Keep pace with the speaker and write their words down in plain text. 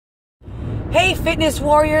Hey fitness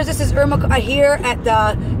warriors, this is Irma here at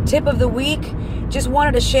the tip of the week. Just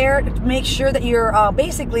wanted to share, make sure that you're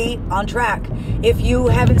basically on track. If you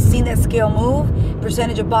haven't seen that scale move,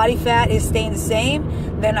 percentage of body fat is staying the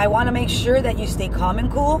same, then I want to make sure that you stay calm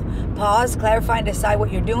and cool, pause, clarify, and decide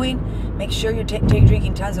what you're doing. Make sure you're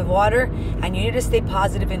drinking tons of water, and you need to stay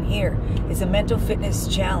positive in here. It's a mental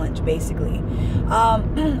fitness challenge, basically.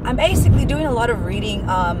 I'm basically doing a lot of reading,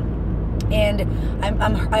 and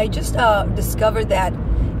I just discovered that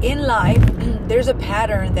in life, there's a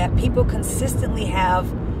pattern that people consistently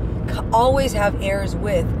always have errors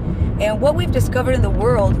with. And what we've discovered in the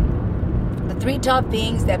world, the three top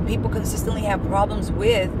things that people consistently have problems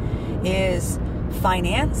with is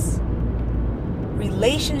finance,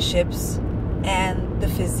 relationships, and the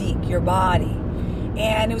physique, your body.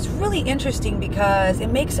 And it was really interesting because it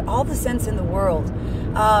makes all the sense in the world.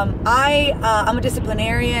 I'm a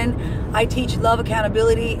disciplinarian. I teach love,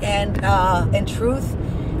 accountability, and truth.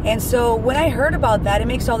 And so when I heard about that, it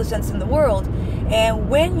makes all the sense in the world. And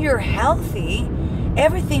when you're healthy,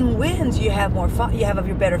 everything wins. You have more fun. You have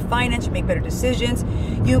your better finance. You make better decisions.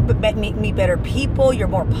 You meet better people. You're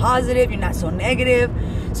more positive. You're not so negative.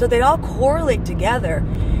 So they all correlate together.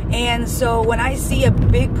 And so when I see a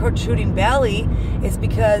big protruding belly, it's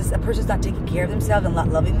because a person's not taking care of themselves and not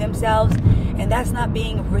loving themselves. And that's not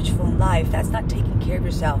being richful in life. That's not taking care of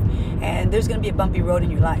yourself. And there's going to be a bumpy road in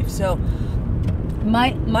your life. So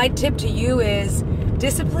my tip to you is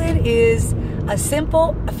discipline is a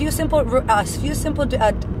few simple rules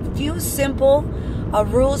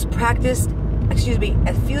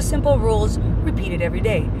repeated every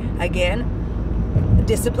day. Again,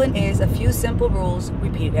 discipline is a few simple rules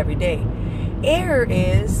repeated every day. Error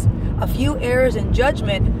is a few errors in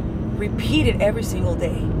judgment repeated every single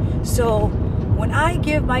day. So when I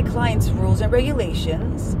give my clients rules and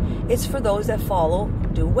regulations, it's for those that follow,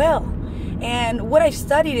 do well. And what I've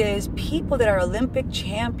studied is people that are Olympic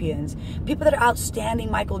champions, people that are outstanding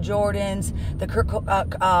Michael Jordans,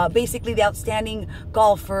 basically the outstanding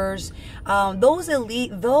golfers, those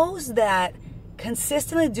elite, those that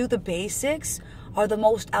consistently do the basics are the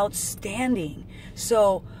most outstanding.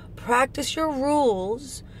 So practice your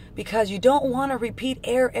rules because you don't want to repeat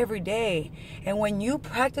error every day. And when you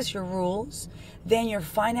practice your rules, then your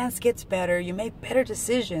finance gets better, you make better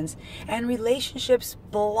decisions, and relationships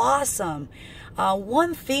blossom.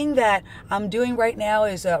 One thing that I'm doing right now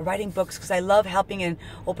is writing books because I love helping and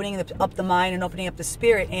opening up the mind and opening up the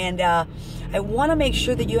spirit. And I want to make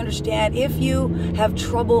sure that you understand, if you have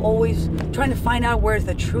trouble always trying to find out where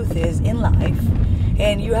the truth is in life,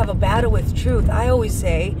 and you have a battle with truth, I always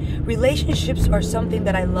say relationships are something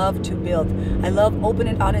that I love to build. I love open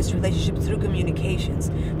and honest relationships through communications.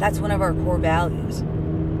 That's one of our core values.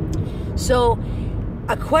 So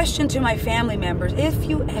a question to my family members: if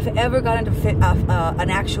you have ever got into an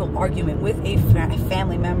actual argument with a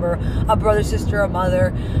family member, a brother, sister, a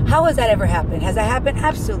mother, how has that ever happened? Has that happened?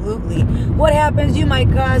 Absolutely. What happens? You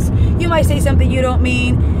might cuss, you might say something you don't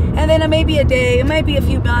mean, and then it may be a day, it might be a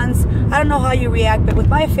few months. I don't know how you react, but with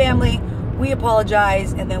my family, we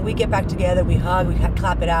apologize, and then we get back together, we hug, we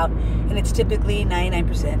clap it out, and it's typically 99%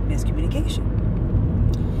 miscommunication.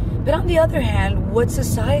 But on the other hand, what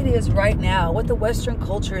society is right now, what the Western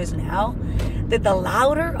culture is now, that the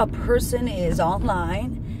louder a person is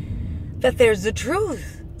online, that there's the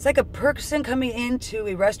truth. It's like a person coming into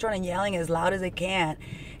a restaurant and yelling as loud as they can.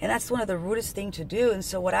 And that's one of the rudest things to do. And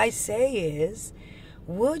so what I say is,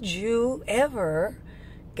 would you ever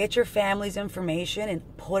get your family's information and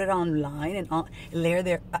put it online and air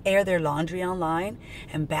their laundry online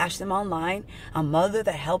and bash them online? A mother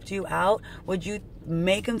that helped you out, would you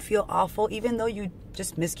make them feel awful even though you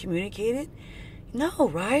just miscommunicated? No,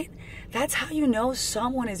 right? That's how you know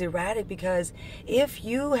someone is erratic, because if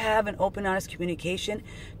you have an open, honest communication,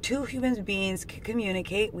 two human beings can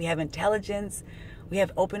communicate. We have intelligence. We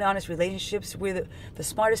have open, honest relationships. We're the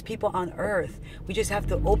smartest people on earth. We just have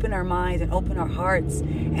to open our minds and open our hearts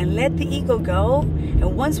and let the ego go.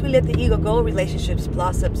 And once we let the ego go, relationships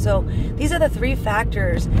blossom. So these are the three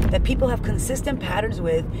factors that people have consistent patterns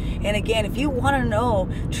with. And again, if you want to know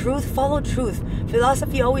truth, follow truth.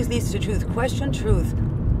 Philosophy always leads to truth. Question truth.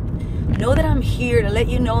 Know that I'm here to let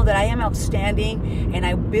you know that I am outstanding, and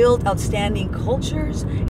I build outstanding cultures